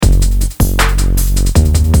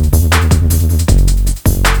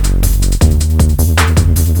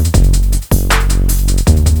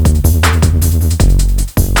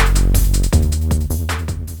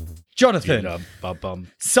Jonathan,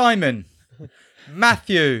 Simon,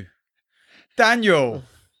 Matthew, Daniel,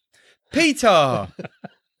 Peter.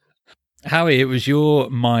 Howie, it was your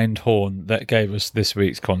mind horn that gave us this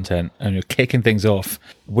week's content, and you're kicking things off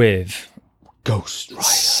with Ghost Rider.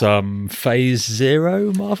 Some Phase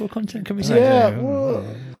Zero Marvel content, can we say? Yeah, well,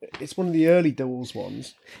 it's one of the early Dawes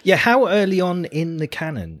ones. Yeah, how early on in the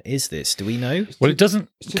canon is this? Do we know? Well, it doesn't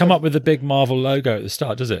come up with the big Marvel logo at the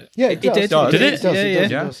start, does it? Yeah, It did. Did it? It does, Yeah, it does, yeah. it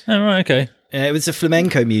does. Oh, right, okay. It was the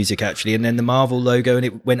flamenco music, actually, and then the Marvel logo, and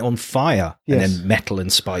it went on fire, Yes. and then metal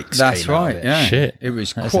and spikes That's came out of right. it. Yeah, Shit. It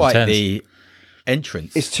was That's quite intense. the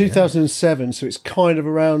entrance. It's 2007, so it's kind of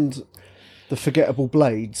around the forgettable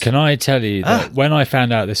Blades. Can I tell you that when I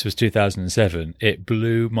found out this was 2007, it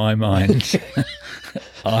blew my mind.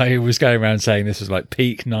 I was going around saying this was like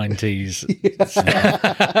peak 90s,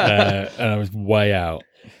 and I was way out.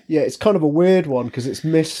 Yeah, it's kind of a weird one because it's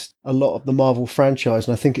missed a lot of the Marvel franchise,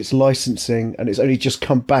 and I think it's licensing, and it's only just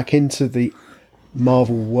come back into the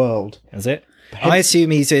Marvel world. Is it? I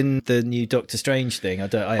assume he's in the new Doctor Strange thing. I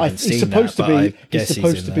haven't seen He's supposed that, to but I be. guess He's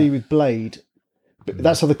supposed to be with Blade. But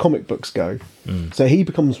that's how the comic books go. So he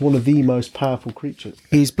becomes one of the most powerful creatures.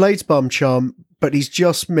 He's Blade's bum chum, but he's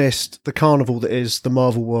just missed the carnival that is the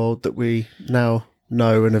Marvel world that we now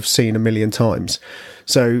know and have seen a million times.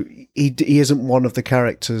 So he isn't one of the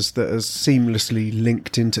characters that is seamlessly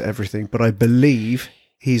linked into everything, but I believe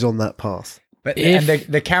he's on that path. But and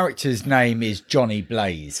the character's name is Johnny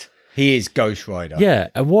Blaze. He is Ghost Rider. Yeah,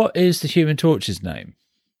 and what is the Human Torch's name?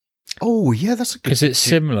 Oh, yeah, that's a good... Because it's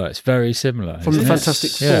similar. It's very similar. From the isn't it?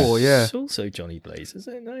 Fantastic Yeah. Four, yeah. It's also Johnny Blaze, is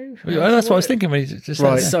it? No. Well, that's what I was thinking when you just said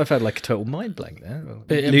Right. that. So I've had like a total mind blank there.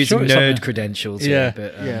 But I'm Losing sure it's nerd something- credentials. Yeah.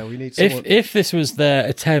 Here, but, Yeah, we need someone... If this was their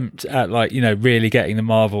attempt at really getting the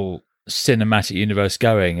Marvel cinematic universe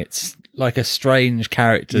going, it's like a strange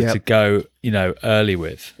character Yep. to go early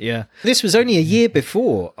with. yeah. This was only a year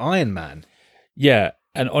before Iron Man. Yeah,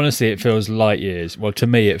 and honestly, it feels light years. Well, to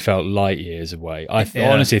me, it felt light years away. I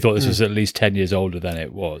honestly thought this was at least 10 years older than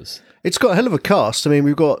it was. It's got a hell of a cast. I mean,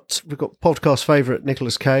 we've got podcast favourite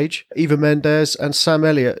Nicolas Cage, Eva Mendes, and Sam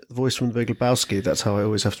Elliott, the voice from The Big Lebowski. That's how I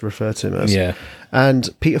always have to refer to him as. Yeah. And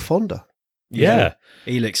Peter Fonda. Yeah.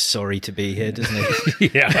 He looks sorry to be here, doesn't he?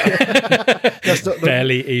 Yeah. That's not,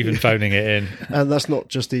 Barely even phoning it in. and that's not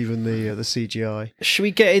just even the CGI. Should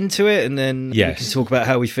we get into it and then Yes. we can talk about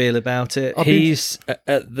how we feel about it? He's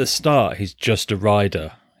at the start. He's just a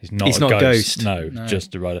rider. He's not a ghost. No,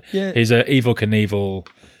 just a rider. Yeah. He's an Evel Knievel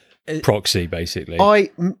proxy, basically.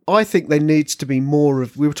 I think there needs to be more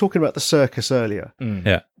of... We were talking about the circus earlier.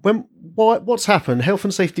 Yeah. What's happened? Health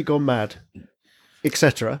and safety gone mad,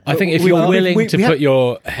 etc. I think if you're willing to put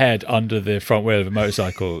your head under the front wheel of a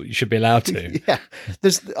motorcycle, you should be allowed to. Yeah,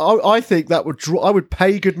 I think that would draw. I would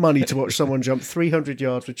pay good money to watch someone jump 300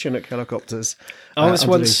 yards with Chinook helicopters. I was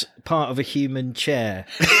underneath. once part of a human chair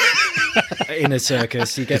in a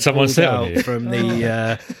circus. You get someone pulled sit on out you?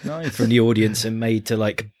 from the audience and made to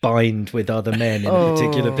like bind with other men in a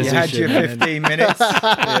particular You position. had your And then- 15 minutes.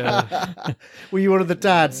 Were you one of the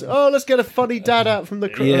dads? Oh, let's get a funny dad out from the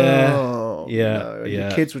crowd. Yeah. Oh, Yeah, no. And yeah.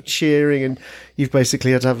 Your kids were cheering, and you've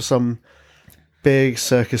basically had to have some big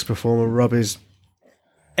circus performer rub his...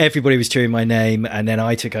 Everybody was cheering my name, and then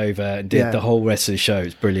I took over and did Yeah. the whole rest of the show. It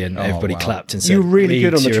was brilliant. Everybody wow. clapped and said, You were really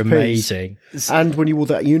good on the "You're trapeze." amazing." And when you wore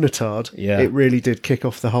that unitard, Yeah. it really did kick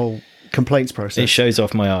off the whole complaints process. It shows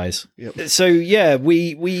off my eyes. Yep. So yeah,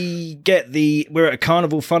 we get we're at a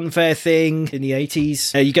carnival fun fair thing in the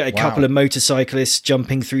 80s. You get a couple of motorcyclists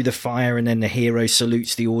jumping through the fire, and then the hero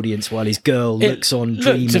salutes the audience while his girl looks on It's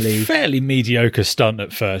dreamily. a fairly mediocre stunt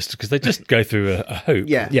at first because they just go through a hoop.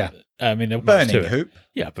 Yeah. I mean, they're Burning hoop.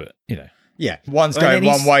 Yeah, but Yeah, one's And going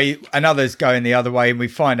then one way, another's going the other way, and we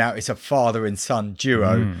find out it's a father and son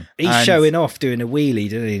duo. He's And- showing off doing a wheelie,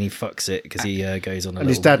 doesn't he? And he fucks it because he goes on a And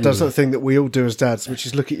his little dad does that thing that we all do as dads, which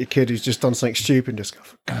is look at your kid who's just done something stupid and just go,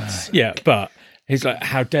 for God's sake. yeah, but he's like,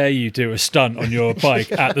 "How dare you do a stunt on your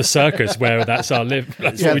bike at the circus where that's our live?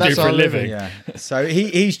 That's what we do that's for a our living." Yeah. So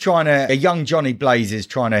he's trying to, a young Johnny Blaze is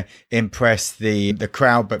trying to impress the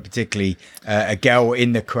crowd, but particularly a girl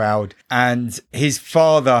in the crowd. And his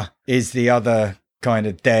father is the other kind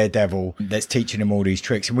of daredevil that's teaching him all these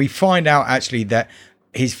tricks. And we find out actually that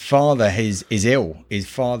his father is ill. His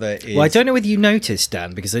father is... Well, I don't know whether you noticed,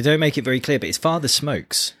 Dan, because they don't make it very clear, but his father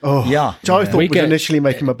smokes. Oh, Yeah. which I thought We would get- initially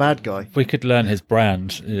make him a bad guy. We could learn his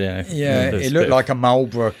brand. Yeah, it looked like a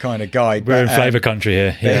Marlboro kind of guy. we're in flavour country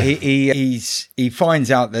here. But Yeah, he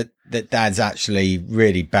finds out that that Dad's actually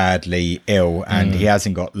really badly ill and he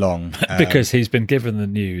hasn't got long. Because he's been given the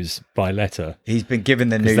news by letter. He's been given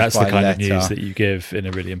the news That's by the kind letter. of news that you give in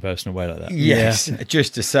a really impersonal way like that. Yes,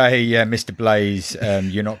 just to say, Mr. Blaze,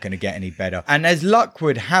 you're not going to get any better. And as luck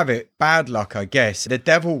would have it, bad luck, I guess, the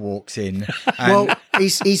devil walks in. And Well,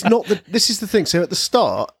 he's not the. This is the thing. So at the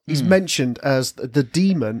start, he's mentioned as the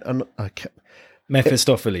demon, and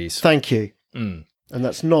Mephistopheles. thank you. And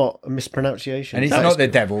that's not a mispronunciation. and he's not the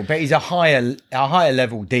devil, but he's a higher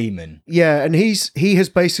level demon. Yeah, and he has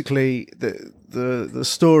basically the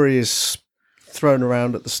story is thrown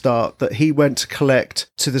around at the start that he went to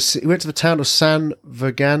the town of San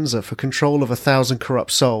Verganza for control of 1,000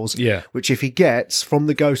 corrupt souls. Yeah. Which if he gets from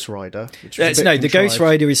the Ghost Rider, which was a bit The Ghost contrived.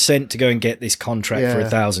 Rider is sent to go and get this contract for Yeah.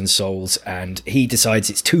 1,000 souls, and he decides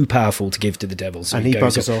it's too powerful to give to the devil, so And he he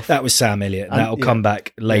goes buggers off. That was Sam Elliott, and And- that'll yeah. come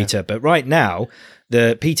back later. But right now,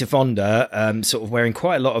 the Peter Fonda, sort of wearing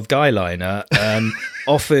quite a lot of guy liner,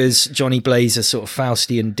 offers Johnny Blaze a sort of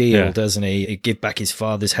Faustian deal, Yeah. doesn't he? He'd give back his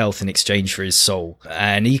father's health in exchange for his soul.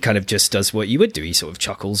 And he kind of just does what you would do. He sort of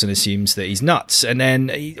chuckles and assumes that he's nuts. And then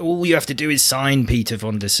all you have to do is sign, Peter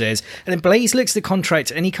Fonda says. And then Blaze looks at the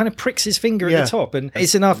contract and he kind of pricks his finger at Yeah. the top, and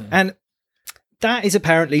it's enough. And that is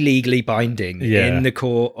apparently legally binding in the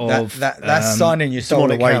court of That's signing your soul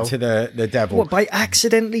demonic away hell. to the devil. What, by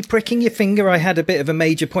accidentally pricking your finger? I had a bit of a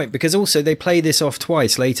major point, because also they play this off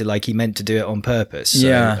twice later, like he meant to do it on purpose. So,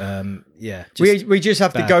 Yeah. just We just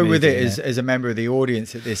have to bad go with movie, it as a member of the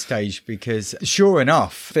audience at this stage, because sure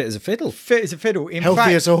enough, fit as a fiddle. fit as a fiddle. In Healthy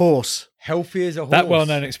fact, as a horse. healthy as a horse. That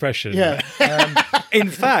well-known expression. Yeah. In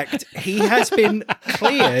fact, he has been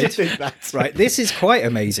cleared. Right, this is quite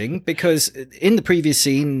amazing, because in the previous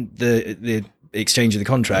scene, the exchange of the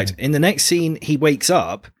contract, in the next scene, he wakes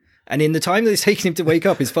up, and in the time that it's taken him to wake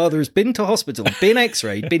up, his father has been to hospital, been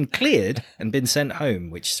x-rayed, been cleared, and been sent home,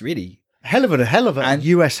 which is really... Hell of a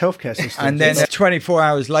US healthcare system. And then 24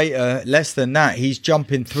 hours later, less than that, he's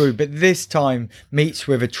jumping through, but this time meets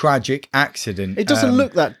with a tragic accident. it doesn't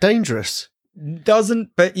look that dangerous. Doesn't,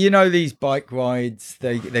 but you know, these bike rides,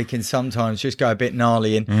 they can sometimes just go a bit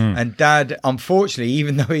gnarly. And Dad, unfortunately,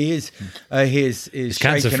 even though he is shaking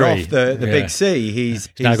cancer-free. off the Yeah. big C, he's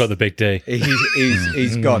Now got the big D.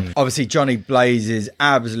 He's gone. Obviously, Johnny Blaze is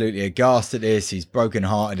absolutely aghast at this. He's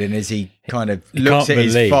brokenhearted, and as he kind of looks can't at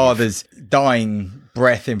his believe. father's dying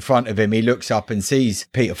breath in front of him, he looks up and sees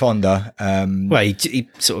Peter Fonda. Well, he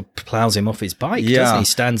sort of plows him off his bike, Yeah. doesn't he?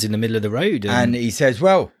 Stands in the middle of the road. And he says,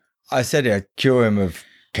 well, I said I'd cure him of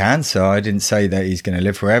cancer. I didn't say that he's going to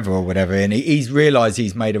live forever or whatever. And he's realised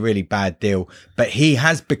he's made a really bad deal. But he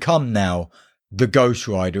has become now the Ghost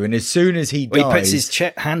Rider. And as soon as he dies... Well, he puts his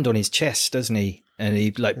hand on his chest, doesn't he? And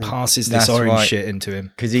he passes this That's orange right. shit into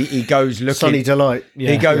him. Because he goes looking... Sunny delight.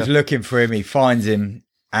 He goes looking for him. He finds him.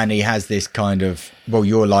 And he has this kind of, well,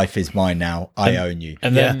 your life is mine now. I own you.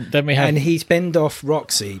 And then we have... And he's benned off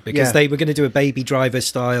Roxy because Yeah. they were going to do a Baby Driver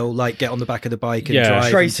style, like get on the back of the bike and Yeah. drive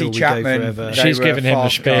Tracy until Chapman, we go forever. they She's were giving him the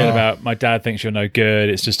fast spiel car. about, my dad thinks you're no good.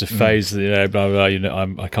 It's just a phase, blah, blah,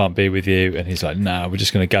 I can't be with you. And he's like, no, we're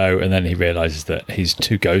just going to go. And then he realizes that he's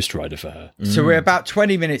too Ghost Rider for her. So we're about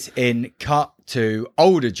 20 minutes in, cut to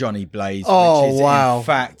older Johnny Blaze, Oh, which is wow. in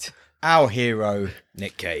fact our hero.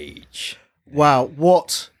 Nick Cage. Wow,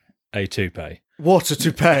 what A toupee. a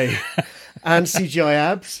toupee. And CGI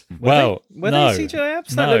abs. Well, Were no. they CGI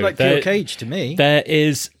abs? That No, looked like pure they- Cage to me. There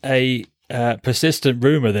is a persistent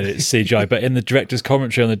rumor that it's CGI, but in the director's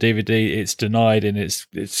commentary on the DVD, it's denied and it's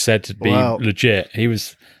said to be Wow. legit. He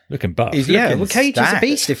was looking buff. He's Yeah, looking well, Cage is a stacked.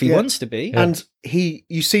 beast if he Yeah. wants to be. And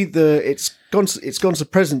you see it's gone to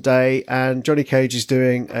present day, and Johnny Cage is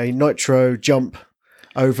doing a nitro jump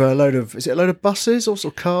over a load of buses or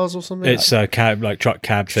cars or something? It's a cab, like truck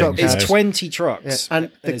cab thing. Truck It's cabs. 20 trucks. Yeah, and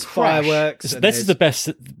the there's crash. fireworks. and This is the best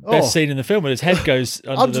Oh. scene in the film when his head goes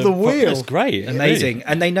Under the wheel. It's great. amazing.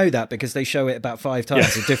 And they know that because they show it about 5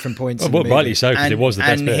 times at different points. in the Well, movie. rightly so, because it was the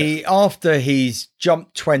best and bit. after he's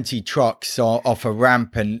jumped 20 trucks off a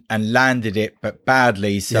ramp and landed it, but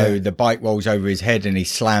badly, so the bike rolls over his head and he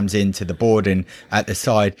slams into the boarding at the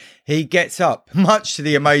side. He gets up, much to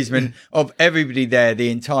the amazement of everybody there, the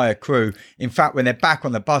entire crew. In fact, when they're back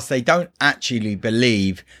on the bus, they don't actually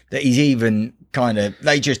believe that he's even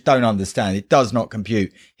they just don't understand. It does not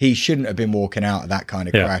compute. He shouldn't have been walking out of that kind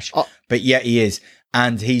of crash, but yet he is.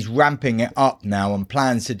 And he's ramping it up now and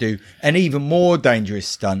plans to do an even more dangerous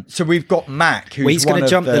stunt. So we've got Mac, who's He's going one to of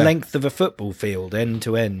jump the length of a football field end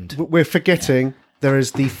to end. We're forgetting there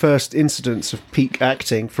is the first incidence of peak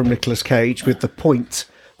acting from Nicolas Cage with the point,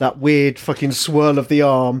 that weird fucking swirl of the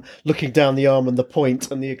arm, looking down the arm and the point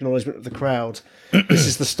and the acknowledgement of the crowd. This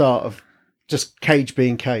is the start of just Cage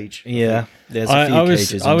being Cage. Yeah, there's a few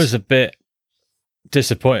cages. I was a bit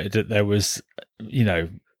disappointed that there was, a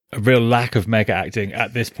real lack of mega acting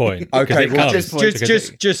at this point. Okay, well,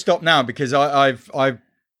 just stop now, because I've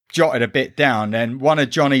jotted a bit down. And one of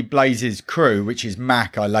Johnny Blaze's crew, which is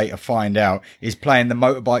Mac, I later find out, is playing the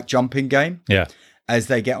motorbike jumping game. Yeah. As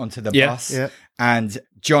they get onto the bus, and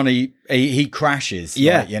Johnny he crashes.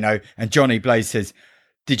 And Johnny Blaze says,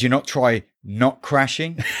 "Did you not try not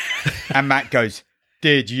crashing?" And Mac goes,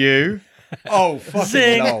 "Did you?" Oh,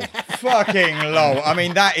 fucking lol. I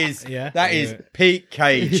mean, that is peak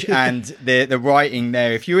Cage, and the writing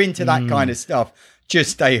there. If you're into that kind of stuff,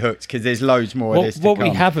 just stay hooked, because there's loads more of this to what come.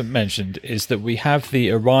 we haven't mentioned is that we have the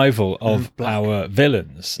arrival of our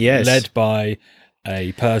villains, led by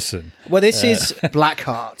a person. Well, this is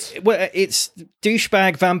Blackheart. Well, it's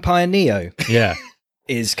douchebag vampire Neo. Yeah,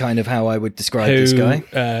 is kind of how I would describe this guy.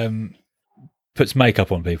 Puts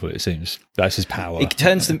makeup on people. It seems that's his power.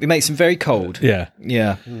 It makes them very cold. Yeah.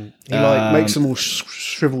 He makes them all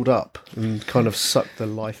shriveled up and kind of suck the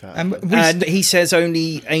life out. And he says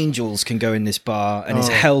only angels can go in this bar, and it's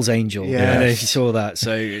Hell's Angel. Yeah. I don't know if you saw that.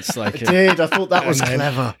 So it's like I thought that was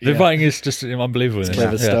clever. The writing is just unbelievable. It's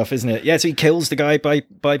clever stuff, isn't it? Yeah. So he kills the guy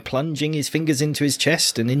by plunging his fingers into his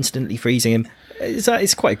chest and instantly freezing him.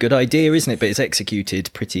 It's quite a good idea, isn't it? But it's executed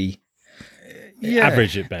pretty.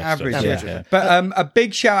 Average at best. Yeah. But a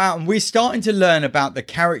big shout out, and we're starting to learn about the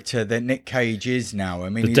character that Nick Cage is now. I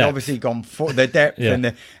mean, he's obviously gone for the depth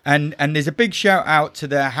and there's a big shout out to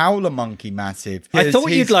the Howler Monkey Massive. I thought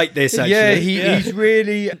you'd like this, actually. Yeah,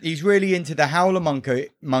 he's really into the Howler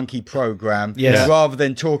Monkey program, rather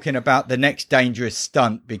than talking about the next dangerous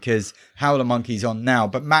stunt, because Howler Monkey's on now.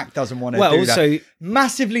 But Mac doesn't want to do that.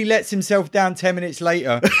 Massively lets himself down 10 minutes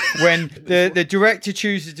later when the director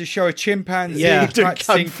chooses to show a chimpanzee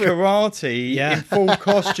practicing karate in full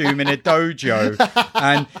costume in a dojo,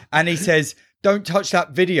 and he says, "Don't touch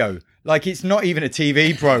that video." Like, it's not even a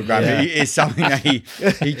TV program. It's something that he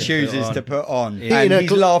chooses to put on. And he's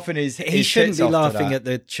laughing he shouldn't be laughing at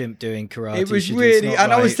the chimp doing karate. It was really,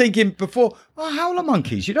 and I was thinking before, Howler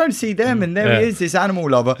Monkeys, you don't see them, and there he is, this animal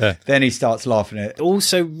lover. Yeah. Then he starts laughing at it.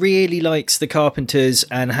 Also really likes the Carpenters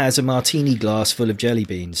and has a martini glass full of jelly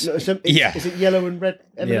beans. No, is it yellow and red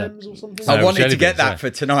M&Ms or something? I wanted to get that for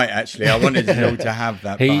tonight, actually. I wanted to have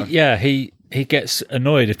that. He gets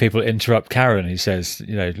annoyed if people interrupt Karen. He says,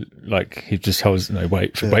 like he just holds,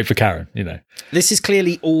 wait for Karen, This is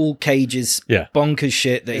clearly all Cage's bonkers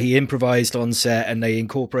shit that he improvised on set and they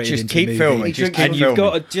incorporated into the movie. Filming. You've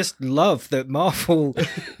got to just love that Marvel,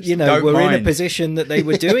 were in a position that they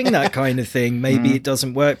were doing that kind of thing. Maybe it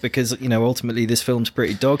doesn't work because, ultimately this film's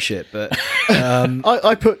pretty dog shit. But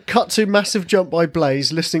I put cut to massive jump by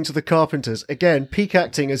Blaze listening to the Carpenters. Again, peak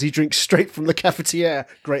acting as he drinks straight from the cafetiere.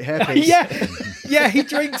 Great hairpiece. Yeah, he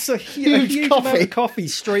drinks a huge amount of coffee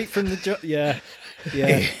straight from the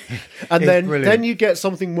yeah. And then you get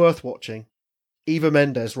something worth watching. Eva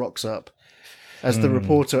Mendes rocks up as the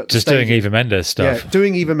reporter at the just stadium. doing Eva Mendes stuff. Yeah,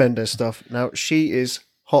 doing Eva Mendes stuff. Now she is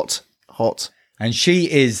hot. And she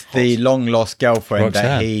is the long lost girlfriend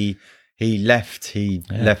that he left. He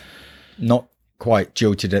left not quite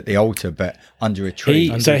jilted at the altar, but under a tree.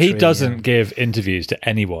 He doesn't give interviews to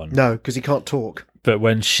anyone. No, because he can't talk. But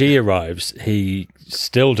when she arrives, he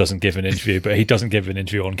still doesn't give an interview, but he doesn't give an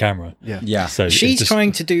interview on camera. Yeah. So she's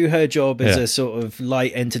trying to do her job as a sort of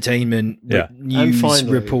light entertainment news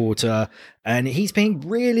reporter, and he's being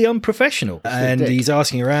really unprofessional. And he's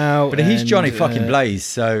asking her out. But he's Johnny fucking Blaze,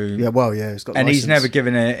 so he's got and license. he's never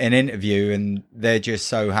given an interview, and they're just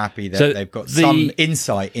so happy that they've got some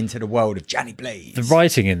insight into the world of Johnny Blaze. The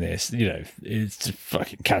writing in this, it's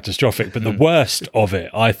fucking catastrophic. But the worst of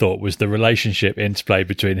it, I thought, was the relationship interplay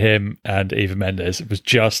between him and Eva Mendes. It was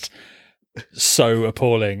just so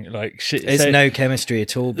appalling. Like, there's no chemistry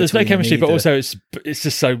at all. There's no chemistry, but also it's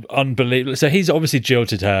just so unbelievable. So he's obviously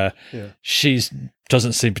jilted her. Yeah. She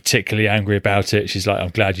doesn't seem particularly angry about it. She's like, "I'm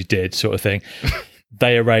glad you did," sort of thing.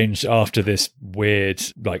 They arranged after this weird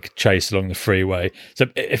chase along the freeway. So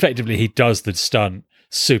effectively, he does the stunt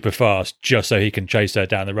super fast just so he can chase her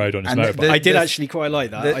down the road on his motorbike. I did actually quite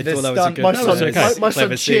like that. I thought that was a good. My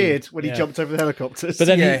son cheered when he jumped over the helicopters. But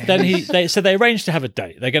then so they arranged to have a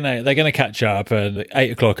date. They're gonna catch up at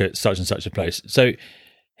 8:00 at such and such a place. So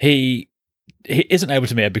he isn't able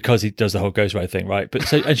to meet her because he does the whole Ghost Rider thing, right?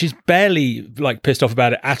 But and she's barely pissed off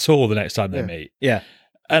about it at all the next time they meet. Yeah.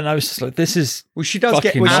 And I was just like, this is... Well, she does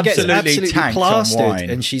get fucking absolutely tanked on plastered, wine.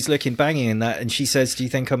 and she's looking banging in that, and she says, "Do you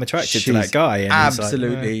think I'm attracted to She's that guy?" And he's like,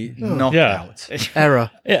 absolutely "No." knockout. Error.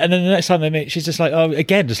 Yeah, and then the next time they meet, she's just like, oh,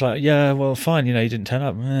 again, just like, yeah, well, fine, you didn't turn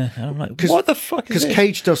up. And I'm like, what the fuck is Because this?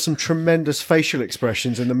 Cage does some tremendous facial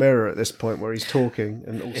expressions in the mirror at this point where he's talking,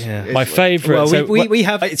 and also it's My like- favourite... Well, so we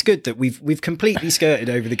have. It's good that we've completely skirted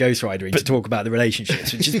over the Ghost Rider to talk about the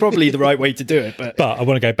relationships, which is probably the right way to do it. But I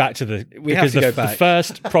want to go back to the... We have because to go the back.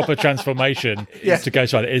 first proper transformation to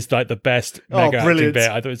Ghost Rider is like the best mega acting brilliant. bit.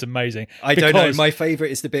 I thought it was amazing. I don't know. Because- My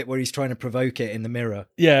favourite is the bit where he's trying to provoke it in the mirror.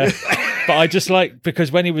 Yeah. But I just like,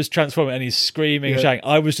 because when he was transforming and he's screaming and shouting,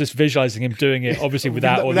 I was just visualising him doing it, obviously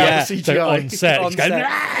without all Without the the so CGI. on set. On he's going,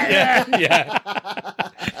 set. yeah.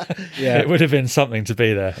 Yeah. It would have been something to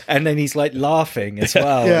be there. And then he's like laughing as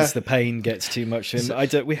well Yeah. as the pain gets too much.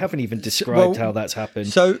 And we haven't even described how that's happened.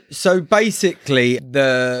 So basically,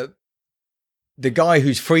 the guy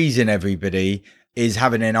who's freezing everybody is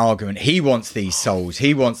having an argument. He wants these souls.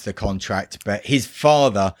 He wants the contract, but his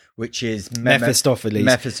father, which is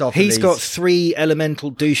Mephistopheles. He's got 3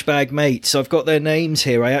 elemental douchebag mates. I've got their names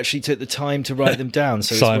here. I actually took the time to write them down.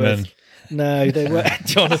 So Simon. It's worth... No, they were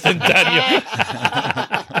Jonathan Daniel.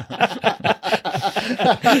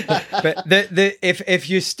 But if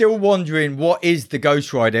you're still wondering what is the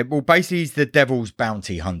Ghost Rider, well, basically he's the devil's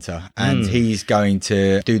bounty hunter, and he's going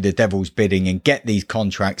to do the devil's bidding and get these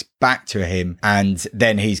contracts back to him, and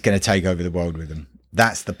then he's going to take over the world with them.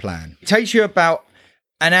 That's the plan. It takes you about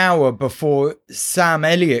an hour before Sam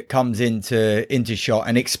Elliott comes into shot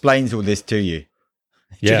and explains all this to you.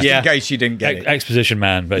 Yeah. Just in case you didn't get it. Exposition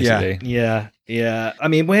man, basically. Yeah. I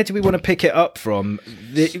mean, where do we want to pick it up from?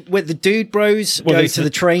 Where the dude bros go to the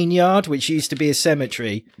train yard, which used to be a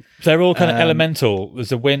cemetery. They're all kind of elemental.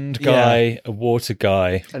 There's a wind guy, a water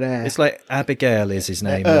guy. an air. It's like Abigail is his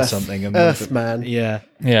name or Earth. something. Earthman. Yeah.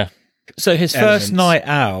 Yeah. So his Elements. first night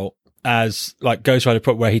out as like Ghost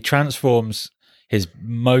Rider, where he transforms his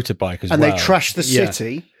motorbike as And well. they trash the Yeah.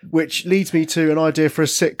 city, which leads me to an idea for a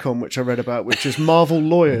sitcom which I read about, which is Marvel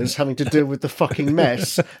lawyers having to deal with the fucking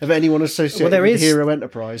mess of anyone associated there with is- Hero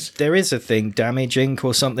Enterprise. There is a thing, Damage Inc.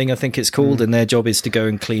 or something, I think it's called, and their job is to go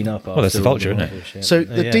and clean up after that's the all Vulture, isn't it? Marvel shit. So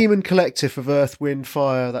the Yeah. Demon Collective of Earth, Wind,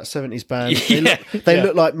 Fire, that 70s band, Yeah. they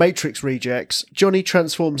look like Matrix rejects. Johnny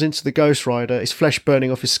transforms into the Ghost Rider, his flesh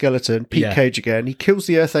burning off his skeleton. Pete Yeah. Cage again. He kills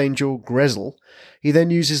the Earth Angel, Grezel. He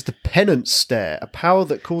then uses the Penance Stare, a power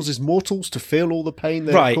that causes mortals to feel all the pain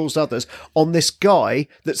they have caused others, on this guy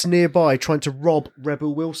that's nearby trying to rob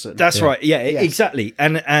Rebel Wilson. That's right. Yeah, exactly.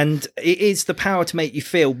 And it is the power to make you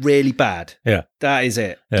feel really bad. Yeah. That is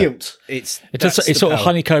it. Guilt. It sort of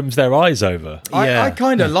honeycombs their eyes over. I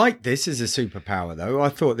kind of like this as a superpower, though. I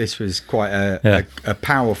thought this was quite a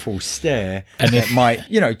powerful stare, and it might,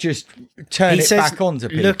 just turn He it says, back onto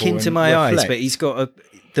people. look into and my eyes, reflect. but he's got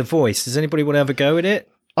the voice. Does anybody want to have a go at it?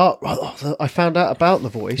 Oh, I found out about the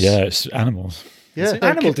voice. Yeah, it's animals. Yeah.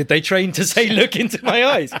 Animal, did they train to say, look into my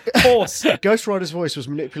eyes? Horse. Ghost Rider's voice was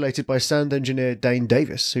manipulated by sound engineer Dane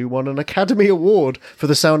Davis, who won an Academy Award for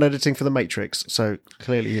the sound editing for The Matrix. So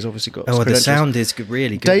clearly he's obviously got Oh, the credentials. sound is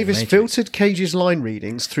really good. Davis in Matrix. filtered Cage's line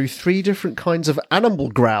readings through 3 different kinds of animal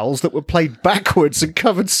growls that were played backwards and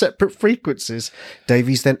covered separate frequencies.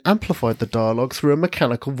 Davies then amplified the dialogue through a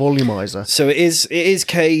mechanical volumizer. So it is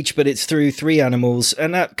Cage, but it's through 3 animals,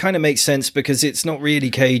 and that kind of makes sense because it's not really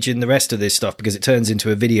Cage in the rest of this stuff because it turns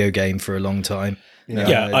into a video game for a long time.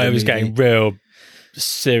 I was getting real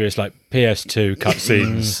serious, like PS2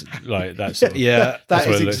 cutscenes, like that sort of. Yeah, That's That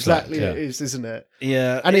what is it looks exactly like, what it is, isn't it?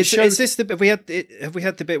 yeah, And it shows- is this the have we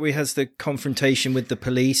had the bit where he has the confrontation with the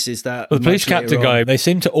police? Is that Well, the police much later captain on? guy, they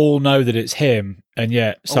seem to all know that it's him, and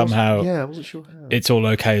yet somehow Yeah, I wasn't sure how. it's all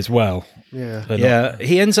okay as well. Yeah. They're Yeah,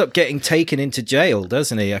 he ends up getting taken into jail,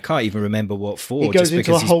 doesn't he? I can't even remember what for. He goes just into a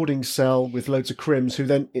because he's- holding cell with loads of crims who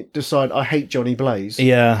then decide, I hate Johnny Blaze.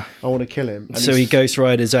 Yeah, I want to kill him. And so he Ghost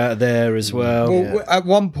Riders out of there as well. Well, at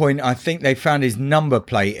one point, I think they found his number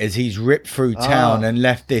plate as he's ripped through town and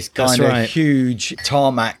left this That's kind of right. huge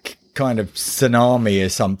tarmac kind of tsunami or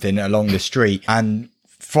something along the street. And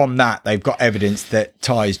from that, they've got evidence that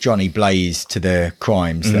ties Johnny Blaze to the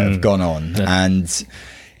crimes that have gone on. And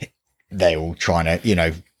they're all trying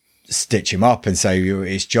to, stitch him up and say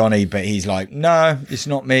it's Johnny, but he's like, no, it's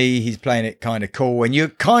not me. He's playing it kind of cool. And you're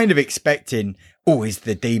kind of expecting, oh, is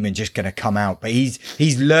the demon just going to come out? But he's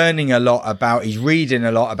learning he's reading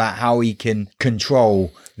a lot about how he can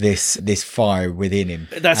control this fire within him.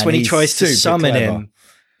 That's And when he he's tries to super summon clever.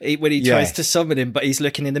 him. When he tries to summon him, but he's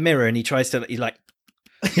looking in the mirror and he's like,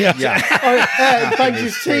 Yeah. it bangs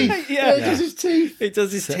his teeth. Yeah. It does his teeth. it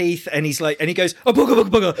does his teeth, and he's like, and he goes, oh, booger,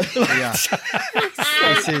 booger, booger. Yeah.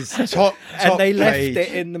 This is top and they left page.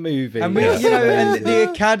 it in the movie. And we, and the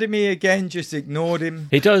Academy again just ignored him.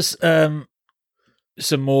 He does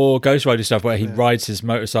some more Ghost Rider stuff where he rides his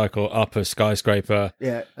motorcycle up a skyscraper.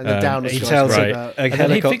 Yeah, and then down a he skyscraper. tells Right. a And then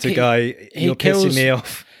helicopter guy, "You're kills- pissing me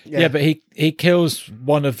off." Yeah, but he kills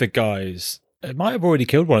one of the guys. It might have already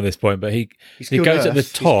killed one at this point, but he killed goes at the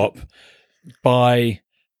Earth. top by,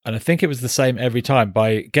 and I think it was the same every time,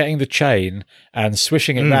 by getting the chain and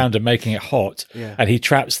swishing it round and making it hot. Yeah. And he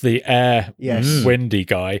traps the air Yes. windy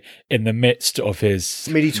guy in the midst of his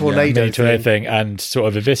Mini tornado thing and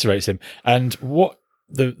sort of eviscerates him. And what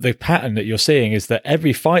the pattern that you're seeing is that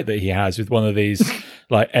every fight that he has with one of these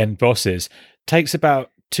like end bosses takes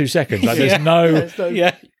about 2 seconds. Like there's no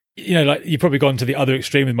Yeah, you know, like you've probably gone to the other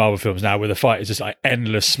extreme in Marvel films now where the fight is just like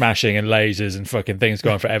endless smashing and lasers and fucking things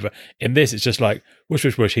going forever. In this, it's just like, whoosh,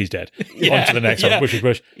 whoosh, whoosh, he's dead. On to the next one, whoosh, whoosh,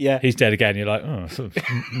 whoosh, Yeah. he's dead again. You're like, oh, so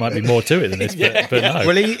might be more to it than this, but no.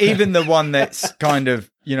 Well, even the one that's kind of,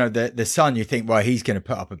 the son, you think, well, he's going to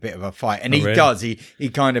put up a bit of a fight. And he really? does. He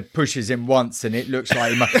kind of pushes him once and it looks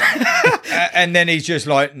like he might. And then he's just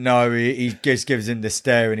like, no, he just gives him the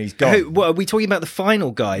stare and he's gone. What are we talking about? The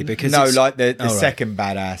final guy? Because No, it's- like the Oh, right. second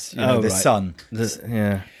badass, the right. son.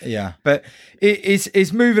 Yeah. Yeah. But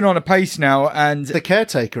it's moving on a pace now. And The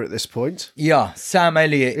caretaker at this point. yeah, Sam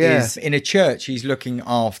Elliott Yeah. is in a church. He's looking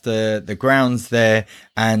after the grounds there.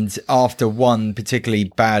 And after one particularly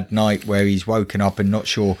bad night where he's woken up and not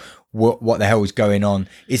sure what the hell's going on,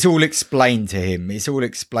 it's all explained to him. It's all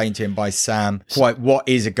explained to him by Sam. Quite what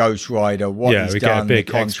is a Ghost Rider, what Yeah, he's we get a done, big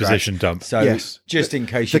the contract. exposition dump. So Yes. just in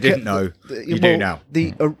case you didn't know, you do well,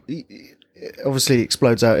 now. Obviously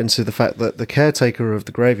explodes out into the fact that the caretaker of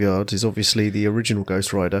the graveyard is obviously the original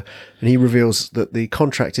Ghost Rider, and he reveals that the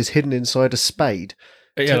contract is hidden inside a spade,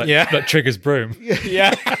 Like Trigger's broom.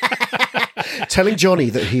 telling Johnny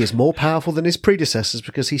that he is more powerful than his predecessors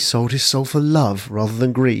because he sold his soul for love rather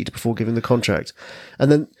than greed before giving the contract.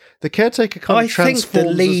 And then the caretaker kind I of think transforms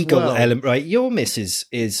the legal as well. element, right? Your missus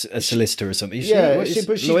is a solicitor or something. Is she? Yeah, What is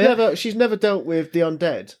but lawyer? she's never dealt with the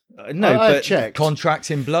undead. No, I've but checked.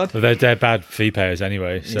 Contracts in blood. But they're bad fee payers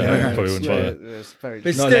anyway, so probably wouldn't bother. it's very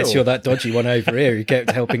But not unless still- you're that dodgy one over here who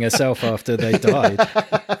kept helping herself after they died.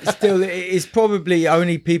 Still, it's probably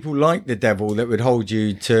only people like the devil that would hold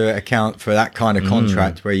you to account for that kind of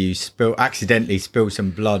contract where you accidentally spill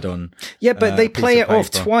some blood on. Yeah, but they piece play of it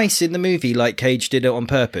off paper. twice in the movie, like Cage did it on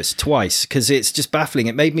purpose, twice, because it's just baffling.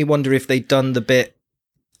 It made me wonder if they'd done the bit,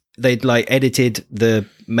 they'd like edited the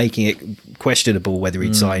making it questionable whether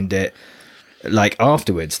he'd signed it. Like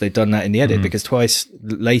afterwards, they'd done that in the edit because twice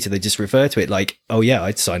later they just refer to it like, "Oh yeah,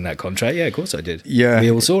 I'd signed that contract. Yeah, of course I did. Yeah. we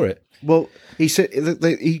all saw it." Well, he said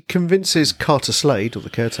he convinces Carter Slade, or the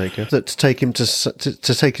caretaker, that to take him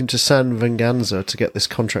to San Venganza to get this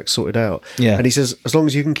contract sorted out. Yeah. And he says, as long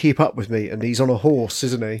as you can keep up with me, and he's on a horse,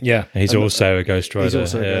 isn't he? Yeah, He's also a Ghost Rider. He's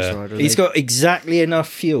also a yeah. Ghost Rider. he's got exactly enough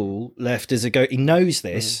fuel left as a go. He knows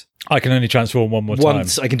this. I can only transform one more time.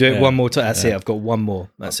 Once I can do it Yeah. one more time. That's it. I've got one more.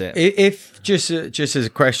 That's it. If just as a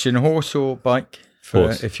question, horse or bike?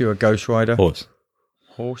 Horse. If you're a Ghost Rider, Horse.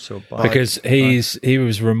 horse or bike? Because he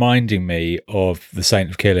was reminding me of the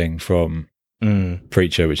Saint of Killing from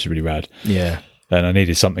Preacher, which is really rad. Yeah. And I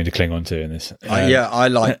needed something to cling on to in this. I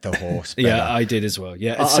like the horse. Yeah, better. I did as well.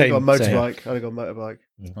 Yeah, I've same, got a same. motorbike. I've got a motorbike.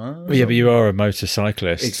 Well, yeah, but you are a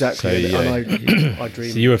motorcyclist. Exactly. So, And I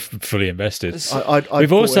dream. so you were fully invested. I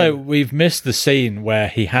We've missed the scene where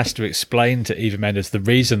he has to explain to Eva Mendes the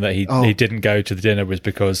reason that he didn't go to the dinner was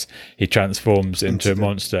because he transforms into a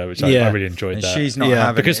monster, which I really enjoyed And that. she's not Yeah,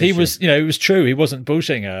 having because an he issue. was, it was true. He wasn't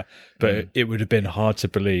bullshitting her, but it would have been hard to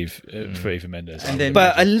believe for Eva Mendes. And then-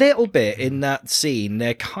 But a little bit in that scene,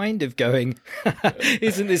 they're kind of going,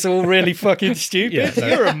 "Isn't this all really fucking stupid? Yeah, no.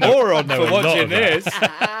 You're a moron No, for a lot watching of that.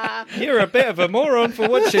 this. You're a bit of a moron for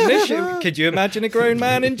watching this shit. Could you imagine a grown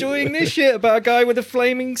man enjoying this shit about a guy with a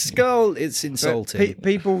flaming skull? It's insulting."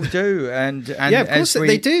 People do, and Yeah, of course as we-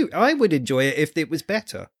 they do. I would enjoy it if it was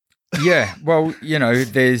better. Yeah, well,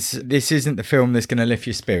 this isn't the film that's going to lift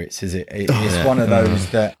your spirits, is it? It's one of those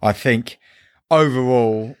that I think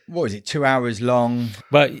overall, what is it, 2 hours long?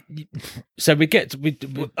 But so we get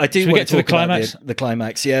I do should we want get to the talk about climax. The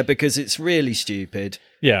climax, yeah, because it's really stupid.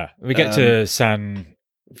 Yeah, we get to San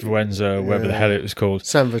Fuenza, whatever the hell it was called.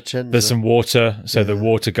 San Vincenzo. There's some water, so the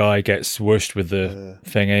water guy gets swooshed with the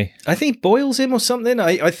thingy. I think he boils him or something.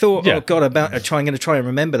 I thought, Yeah. oh god, I'm going to try and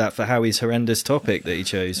remember that for Howie's horrendous topic that he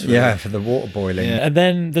chose. For the water boiling. Yeah. And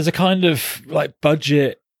then there's a kind of like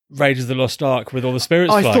budget Raiders of the Lost Ark with all the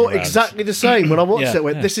spirits I flying thought around. exactly the same when I watched Yeah. it.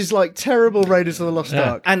 Went, this is like terrible Raiders of the Lost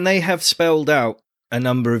Yeah. Ark. And they have spelled out a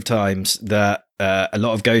number of times that a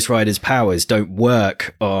lot of Ghost Rider's powers don't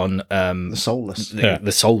work on The Soulless.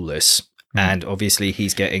 the Soulless. And obviously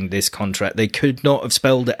he's getting this contract. They could not have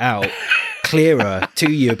spelled it out clearer to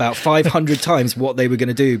you about 500 times what they were going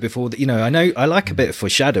to do before. I know I like a bit of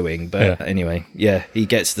foreshadowing, but anyway, he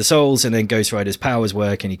gets the souls and then Ghost Rider's powers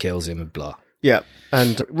work and he kills him and blah. Yeah,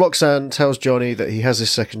 and Roxanne tells Johnny that he has his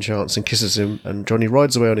second chance and kisses him, and Johnny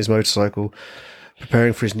rides away on his motorcycle,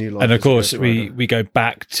 preparing for his new life. And of as course, Ghost Rider. we go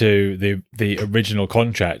back to the original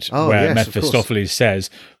contract Oh, where yes, of course. Mephistopheles says,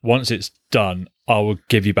 once it's done, I will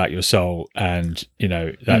give you back your soul, and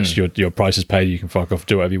that's your price is paid. You can fuck off,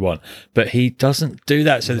 do whatever you want. But he doesn't do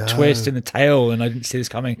that. So the twist in the tale, and I didn't see this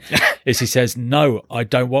coming, is he says, "No, I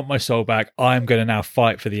don't want my soul back. I am going to now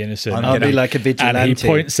fight for the innocent. I'll be like a vigilante." And he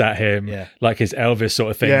points at him like his Elvis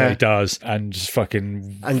sort of thing Yeah. that he does, and just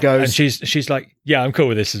fucking And goes- And she's like, "Yeah, I'm cool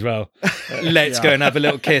with this as well. Let's go and have a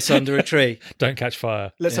little kiss under a tree. Don't catch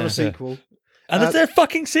fire." Let's have a sequel. And there's a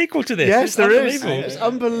fucking sequel to this. Yes, It's there is. unbelievable. It's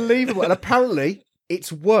unbelievable. And apparently, it's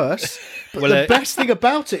worse. But Well, the best thing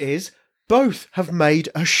about it is both have made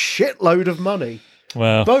a shitload of money.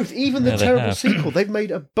 Well, Both, even the Yeah, they terrible have. sequel, they've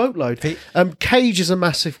made a boatload. Cage is a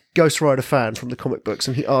massive Ghost Rider fan from the comic books,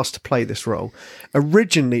 and he asked to play this role.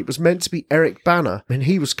 Originally, it was meant to be Eric Banner, and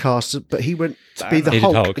he was cast, but he went to be the He did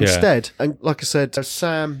Hulk, Hulk, yeah. instead. And like I said,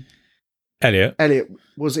 Sam Elliot, Elliott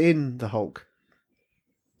was in the Hulk.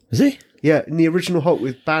 is he? Yeah, in the original Hulk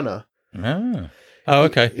with Banner, Oh,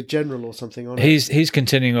 okay. a general or something on it. He's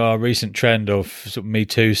continuing our recent trend of sort of Me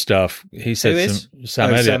Too stuff. He said Who is?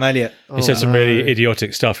 Sam Elliott. Sam Elliott. He said some really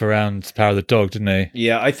idiotic stuff around the Power of the Dog, didn't he?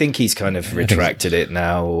 Yeah, I think he's kind of retracted it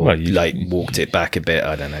now, or Well, you- walked it back a bit.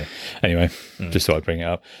 I don't know. Anyway, just thought I'd bring it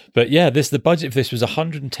up. But yeah, the budget for this was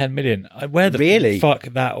 110 million. Where the Really? fuck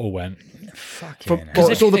that all went? Well,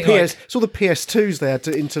 if it's all you the think, it's all the PS2s they had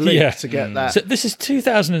to interlink to get that. So this is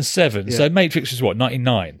 2007. So Matrix was what,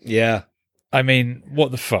 99? Yeah. I mean,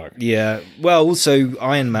 what the fuck? Yeah. Well, also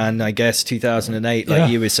Iron Man, I guess 2008, like Yeah.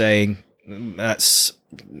 you were saying, that's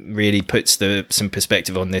really puts some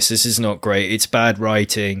perspective on this. This is not great. It's bad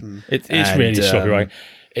writing. It's And, really sloppy writing.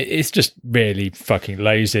 It's just really fucking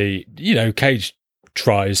lazy. Cage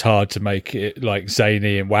tries hard to make it like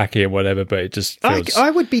zany and wacky and whatever, but it just feels... I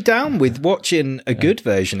would be down with watching a good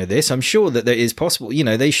version of this. I'm sure that there is possible.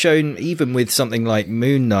 They've shown even with something like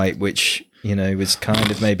Moon Knight, which was kind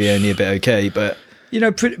of maybe only a bit okay, but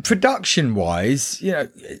production wise,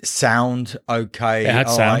 sound okay. It had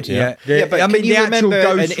all sound, yeah. but I mean, can you the actual remember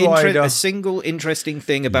Ghost Rider. a single interesting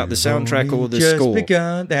thing about the soundtrack or the just score?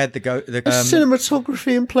 begun. They had the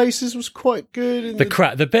Cinematography in places was quite good. In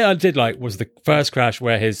The bit I did like was the first crash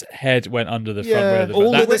where his head went under the front Yeah. wheel of the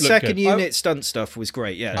All that of the looked second good. unit stunt stuff was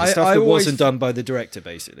great. Yeah, the I stuff that always- wasn't done by the director,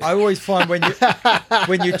 basically. I always find when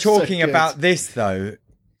you're talking good. about this though,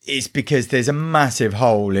 it's because there's a massive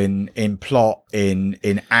hole in plot,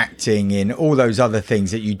 in acting, in all those other things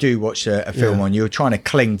that you do watch a film on. You're trying to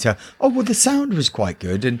cling to. Oh well, the sound was quite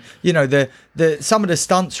good, and the some of the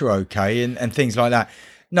stunts were okay, and things like that.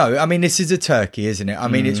 No, I mean this is a turkey, isn't it? I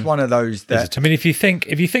mean it's one of those that. I mean, if you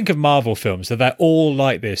think of Marvel films, so they're all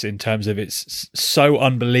like this in terms of it's so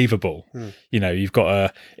unbelievable. You've got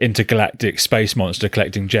a intergalactic space monster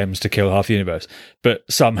collecting gems to kill half the universe, but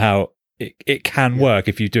somehow it can work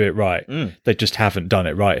if you do it right. They just haven't done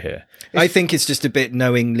it right here. I think it's just a bit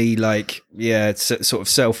knowingly, it's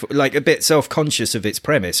sort of a bit self-conscious of its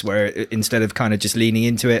premise, where instead of kind of just leaning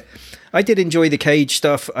into it. I did enjoy the Cage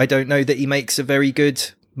stuff. I don't know that he makes a very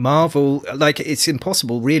good Marvel. It's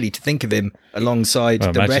impossible really to think of him alongside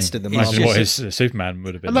the rest of the Marvel. Imagine what his Superman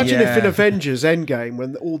would have been. Imagine if in Yeah. Avengers Endgame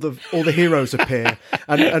when all the heroes appear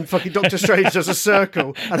and fucking Doctor Strange does a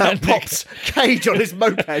circle and out pops Cage on his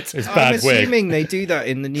moped. His I'm bad wig. assuming they do that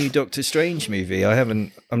in the new Doctor Strange movie.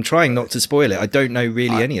 I'm trying not to spoil it. I don't know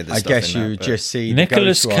really any of the I stuff. guess in you that, but- just see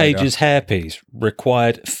Nicolas the Ghost Rider. Cage's hairpiece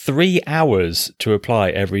required 3 hours to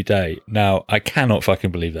apply every day. Now, I cannot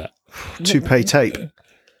fucking believe that. Toupee tape.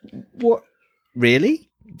 What? Really?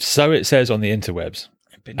 So it says on the interwebs.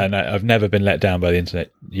 And I've never been let down by the internet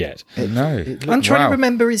yet. No, I'm trying Wow. to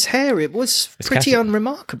remember his hair. It was pretty catty.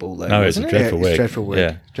 unremarkable, though. No, it's wasn't a it? dreadful it's wig. dreadful wig.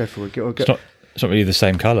 Yeah. Dreadful wig. It's not really the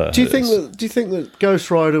same colour. Do you think that Ghost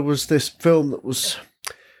Rider was this film that was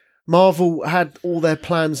Marvel had all their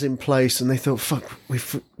plans in place and they thought, fuck,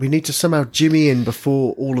 we need to somehow jimmy in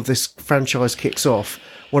before all of this franchise kicks off.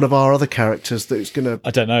 one of our other characters that's going to.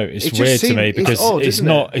 I don't know. It's It just weird to seemed- me it's because odd, it's isn't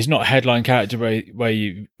not it? it's not a headline character where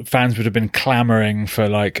fans would have been clamoring for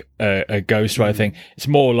like a Ghost Rider thing. It's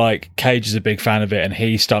more like Cage is a big fan of it and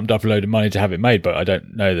he stumped up a load of money to have it made, but I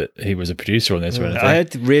don't know that he was a producer on this or anything. I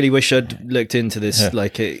had really wish I'd looked into this,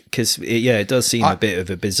 because it does seem a bit of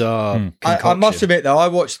a bizarre concoction. I must admit though, I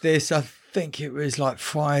watched this. I think it was like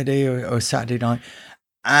Friday or Saturday night,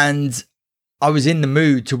 and I was in the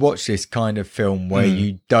mood to watch this kind of film where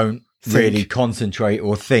you don't really concentrate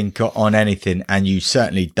or think on anything, and you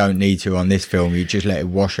certainly don't need to on this film. You just let it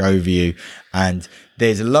wash over you, and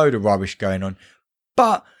there's a load of rubbish going on.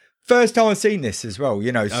 But first time I've seen this as well,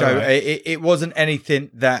 so it wasn't anything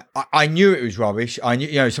that I knew it was rubbish. I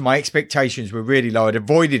knew, so my expectations were really low. I'd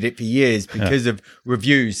avoided it for years because of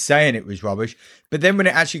reviews saying it was rubbish. But then when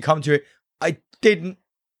it actually come to it, I didn't.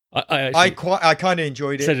 I kind of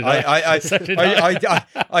enjoyed it. So did I.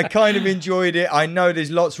 I kind of enjoyed it. I know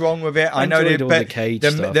there's lots wrong with it. I know enjoyed all the Cage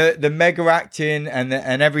stuff. the mega acting and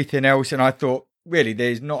everything else, and I thought, really,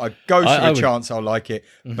 there's not a ghost of a chance I'll like it,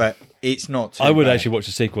 but it's not too I would bad. actually watch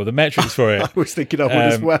the sequel. The metrics for it, I was thinking I would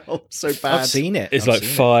as well. So bad. I've seen it. it's I've like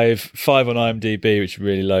seen five on IMDb, which is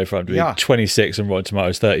really low for IMDb. Yeah. 26 on Rotten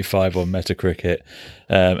Tomatoes, 35 on Metacritic,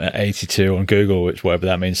 82 on Google, which whatever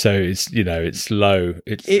that means. So it's it's low.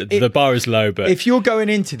 The bar is low, but If you're going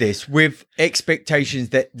into this with expectations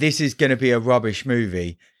that this is going to be a rubbish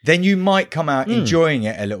movie, then you might come out enjoying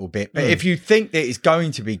it a little bit. But if you think that it's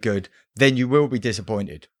going to be good, then you will be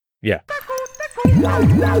disappointed. yeah.